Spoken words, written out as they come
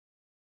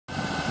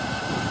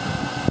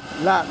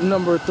lot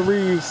number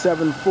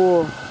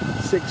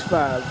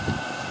 37465.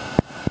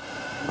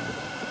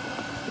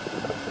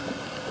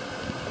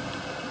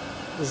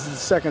 This is the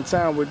second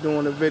time we're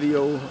doing a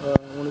video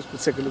on this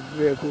particular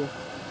vehicle.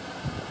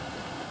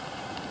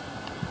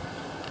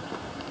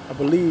 I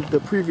believe the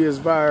previous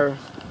buyer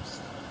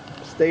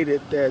stated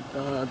that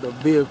the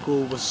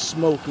vehicle was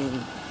smoking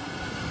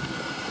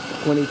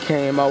when he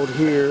came out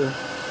here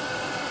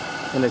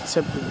and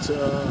attempted to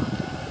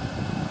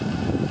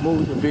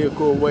move the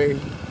vehicle away,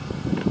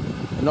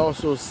 and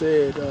also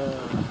said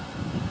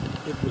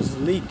it was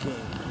leaking.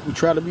 We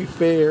try to be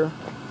fair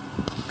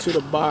to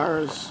the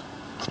buyers.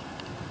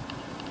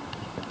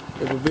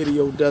 If a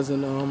video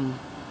doesn't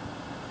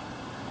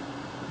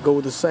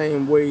go the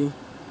same way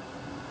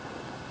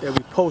that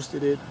we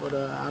posted it, but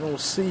I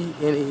don't see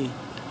any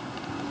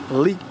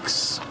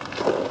leaks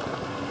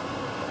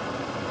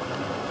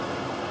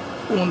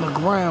on the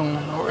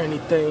ground or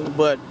anything,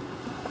 but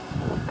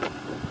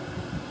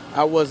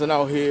I wasn't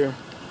out here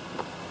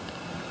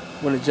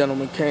when the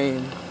gentleman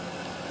came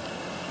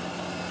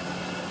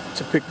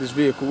to pick this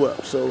vehicle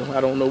up, so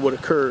I don't know what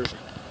occurred.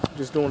 I'm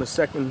just doing a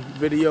second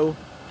video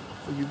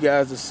for you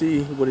guys to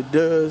see what it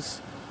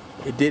does.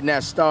 It did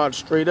not start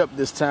straight up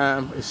this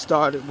time. It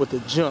started with a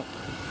jump.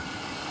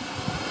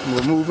 I'm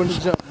removing the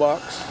jump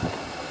box.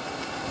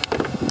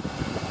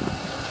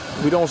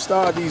 We don't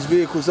start these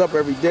vehicles up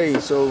every day,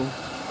 so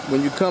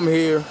when you come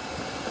here,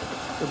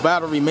 the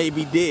battery may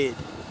be dead.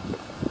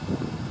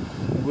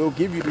 We'll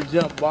give you the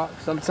jump box.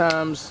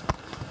 Sometimes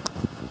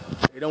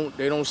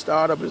they don't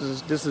start up.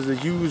 This is a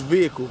used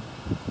vehicle.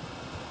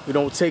 We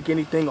don't take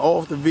anything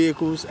off the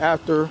vehicles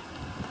after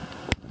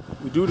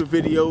we do the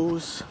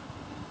videos.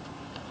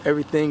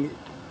 Everything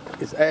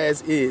is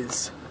as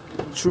is.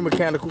 True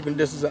mechanical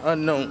conditions are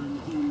unknown.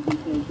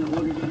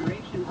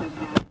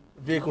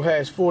 The vehicle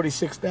has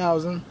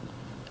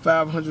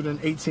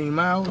 46,518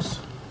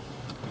 miles.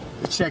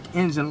 The check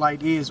engine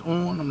light is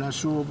on. I'm not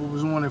sure if it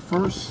was on at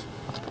first.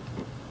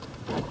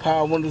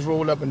 Power windows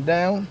roll up and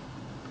down.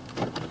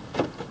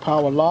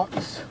 Power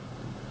locks.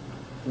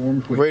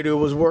 Radio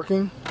was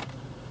working.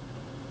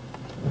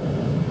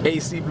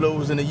 AC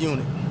blows in the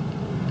unit.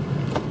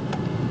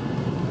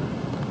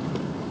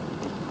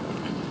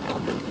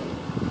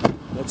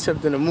 I'm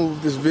attempting to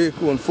move this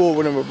vehicle in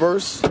forward and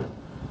reverse,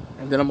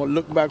 and then I'm going to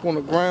look back on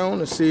the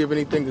ground and see if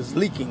anything is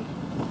leaking.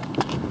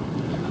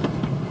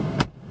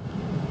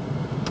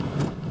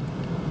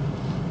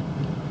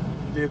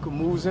 The vehicle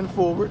moves in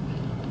forward,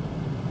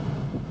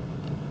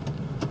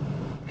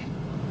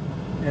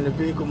 and the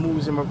vehicle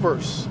moves in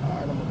reverse. All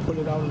right, I'm going to put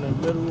it out in the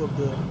middle of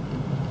the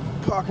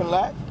parking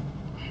lot.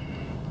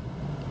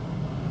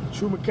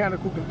 True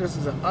mechanical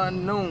conditions are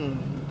unknown.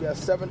 You got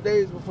 7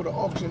 days before the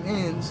auction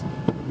ends.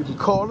 You can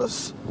call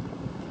us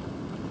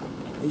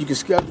and you can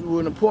schedule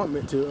an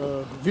appointment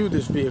to view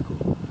this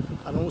vehicle.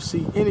 I don't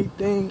see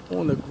anything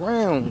on the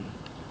ground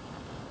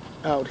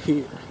out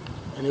here,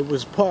 and it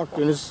was parked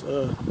in this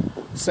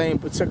same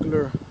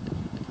particular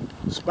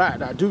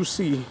spot. I do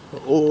see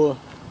an oil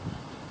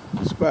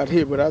spot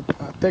here, but I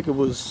think it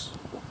was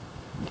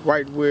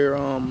right where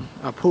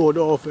I pulled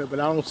off at, but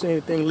I don't see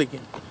anything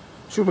leaking.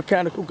 True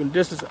mechanical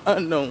conditions are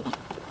unknown.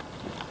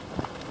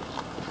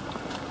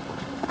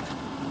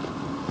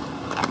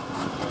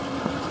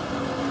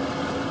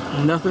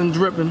 Nothing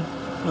dripping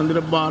under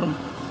the bottom.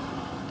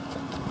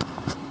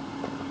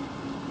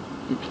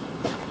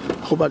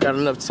 Hope I got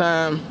enough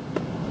time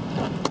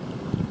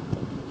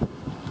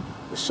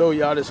to show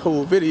y'all this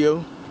whole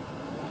video.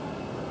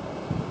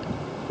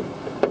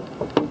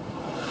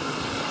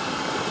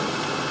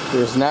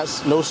 There's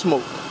no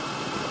smoke,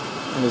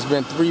 and it's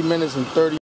been 3 minutes and 30